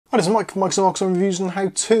Hi, this is Mike from Mike's Unboxing Reviews and How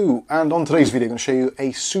To, and on today's video I'm going to show you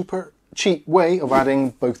a super cheap way of adding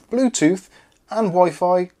both Bluetooth and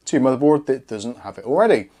Wi-Fi to your motherboard that doesn't have it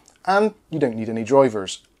already. And you don't need any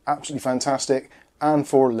drivers. Absolutely fantastic, and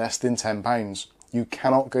for less than £10. You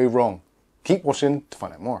cannot go wrong. Keep watching to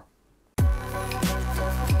find out more.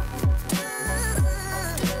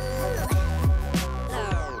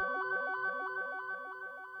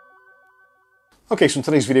 Okay, so in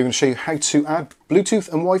today's video I'm going to show you how to add Bluetooth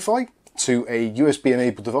and Wi-Fi to a USB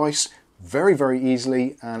enabled device very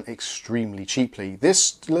easily and extremely cheaply.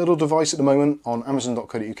 This little device at the moment on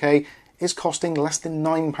Amazon.co.uk is costing less than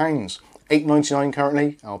 £9, £8.99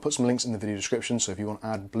 currently. I'll put some links in the video description, so if you want to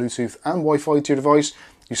add Bluetooth and Wi-Fi to your device,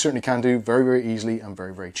 you certainly can do very easily and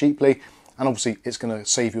very cheaply. And obviously it's going to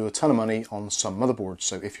save you a ton of money on some motherboards.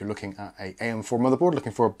 So if you're looking at a AM4 motherboard,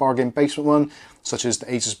 looking for a bargain basement one, such as the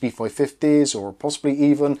Asus B550s or possibly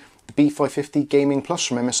even the B550 Gaming Plus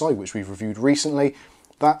from MSI, which we've reviewed recently,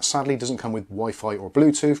 that sadly doesn't come with Wi-Fi or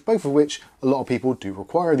Bluetooth, both of which a lot of people do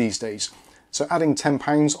require these days. So adding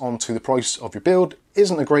 £10 onto the price of your build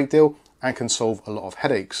isn't a great deal and can solve a lot of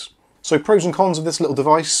headaches. So pros and cons of this little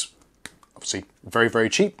device: obviously very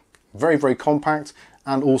cheap, very compact,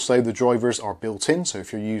 and also the drivers are built in, so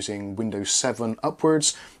if you're using Windows 7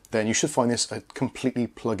 upwards, then you should find this a completely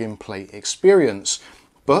plug-and-play experience.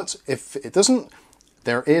 But if it doesn't,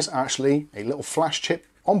 there is actually a little flash chip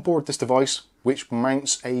on board this device which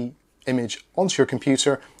mounts a image onto your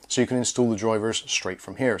computer, so you can install the drivers straight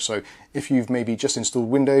from here. So if you've maybe just installed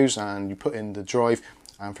Windows and you put in the drive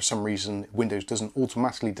and for some reason Windows doesn't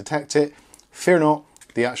automatically detect it, fear not,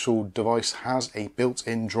 the actual device has a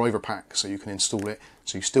built-in driver pack, so you can install it,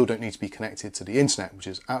 so you still don't need to be connected to the internet, which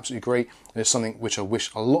is absolutely great, and it's something which I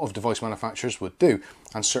wish a lot of device manufacturers would do,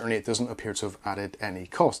 and certainly it doesn't appear to have added any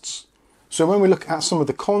costs. So when we look at some of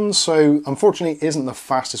the cons, so unfortunately it isn't the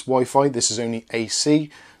fastest Wi-Fi. This is only AC,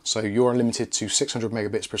 so you're limited to 600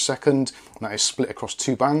 megabits per second, and that is split across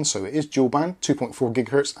two bands, so it is dual band, 2.4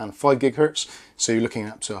 gigahertz and 5 gigahertz, so you're looking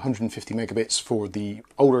at up to 150 megabits for the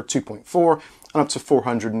older 2.4 and up to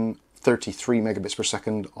 433 megabits per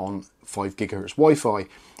second on 5 gigahertz Wi-Fi.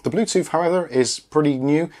 The Bluetooth, however, is pretty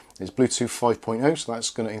new. It's Bluetooth 5.0, so that's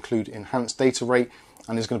going to include enhanced data rate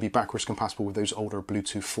and is going to be backwards compatible with those older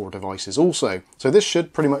Bluetooth 4 devices also. So this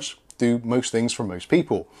should pretty much do most things for most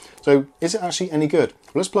people. So is it actually any good?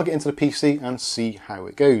 Well, let's plug it into the PC and see how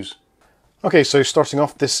it goes. Okay, so starting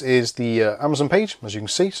off, this is the Amazon page, as you can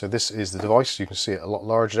see. So this is the device. You can see it a lot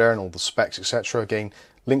larger there and all the specs, etc. Again,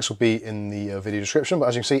 links will be in the video description, but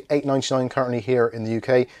as you can see, £8.99 currently here in the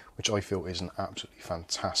UK, which I feel is an absolutely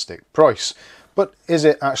fantastic price. But is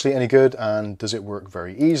it actually any good, and does it work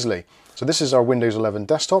very easily? So this is our Windows 11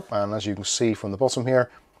 desktop, and as you can see from the bottom here,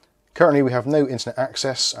 currently we have no internet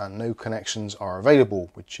access and no connections are available,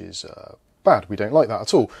 which is bad. We don't like that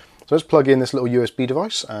at all. So let's plug in this little USB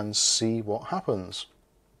device and see what happens.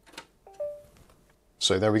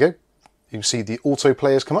 So there we go. You can see the auto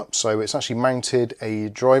players come up, so it's actually mounted a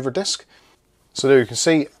driver disc. So there you can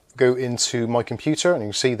see, go into my computer and you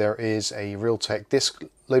can see there is a Realtek disc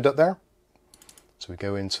load up there. So we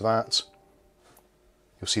go into that.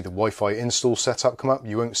 You'll see the Wi-Fi install setup come up.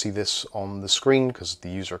 You won't see this on the screen because the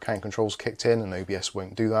user account controls kicked in and OBS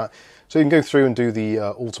won't do that. So you can go through and do the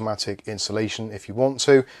automatic installation if you want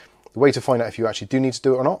to. The way to find out if you actually do need to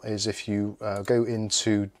do it or not is if you go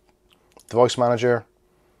into Device Manager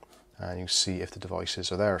and you see if the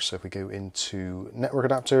devices are there. So if we go into Network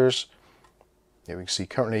Adapters, yeah, we can see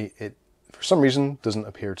currently it, for some reason, doesn't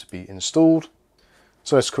appear to be installed.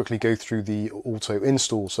 So let's quickly go through the auto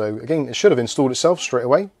install. So again, it should have installed itself straight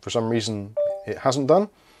away. For some reason it hasn't done.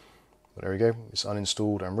 But there we go, it's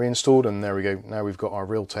uninstalled and reinstalled, and there we go. Now we've got our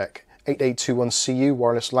Realtek 8821CU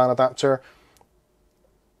wireless LAN adapter.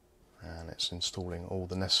 And it's installing all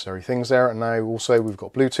the necessary things there. And now also we've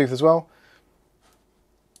got Bluetooth as well.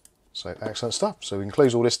 So excellent stuff. So we can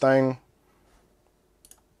close all this down.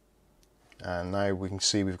 And now we can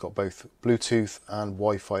see we've got both Bluetooth and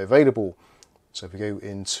Wi-Fi available. So if we go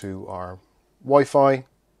into our Wi-Fi,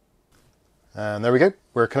 and there we go,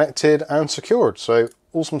 we're connected and secured. So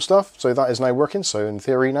awesome stuff. So that is now working. So in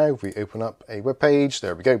theory now, if we open up a web page,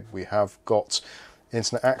 there we go, we have got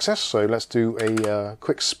internet access. So let's do a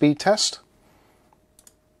quick speed test.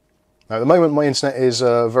 Now at the moment my internet is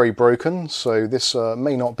very broken, so this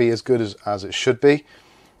may not be as good as it should be.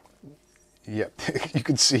 Yep, you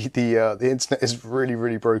can see the internet is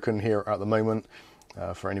really broken here at the moment.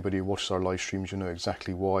 For anybody who watches our live streams, you know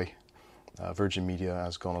exactly why. Virgin Media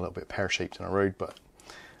has gone a little bit pear-shaped in our road, but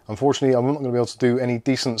unfortunately I'm not going to be able to do any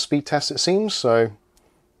decent speed tests, it seems. So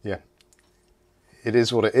yeah, it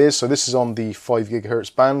is what it is. So this is on the 5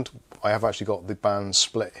 GHz band. I have actually got the band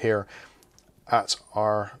split here at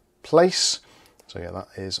our place. So yeah, that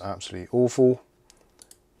is absolutely awful,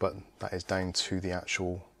 but that is down to the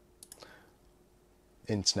actual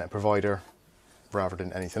internet provider rather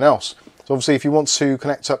than anything else. So obviously if you want to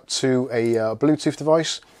connect up to a Bluetooth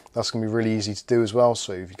device, that's going to be really easy to do as well.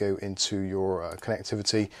 So if you go into your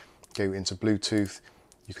connectivity, go into Bluetooth,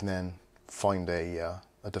 you can then find a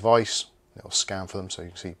device, it'll scan for them, so you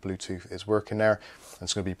can see Bluetooth is working there. And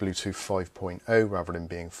it's going to be Bluetooth 5.0 rather than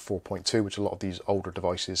being 4.2, which a lot of these older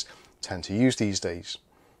devices tend to use these days.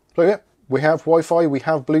 So yeah, we have Wi-Fi, we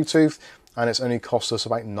have Bluetooth, and it's only cost us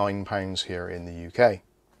about £9 here in the UK.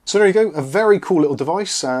 So there you go, a very cool little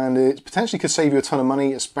device, and it potentially could save you a ton of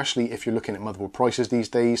money, especially if you're looking at motherboard prices these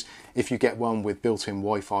days. If you get one with built-in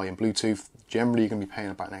Wi-Fi and Bluetooth, generally you're going to be paying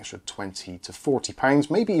about an extra £20 to £40,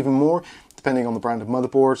 maybe even more, depending on the brand of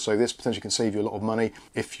motherboard. So this potentially can save you a lot of money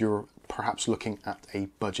if you're perhaps looking at a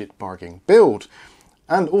budget bargain build.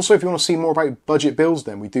 And also, if you want to see more about budget builds,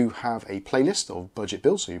 then we do have a playlist of budget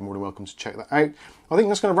builds, so you're more than welcome to check that out. I think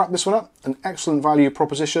that's going to wrap this one up. An excellent value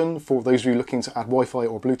proposition for those of you looking to add Wi-Fi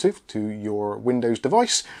or Bluetooth to your Windows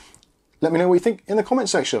device. Let me know what you think in the comment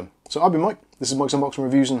section. So I've been Mike, this is Mike's Unboxing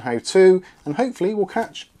Reviews and How To, and hopefully we'll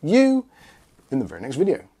catch you in the very next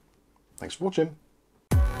video. Thanks for watching.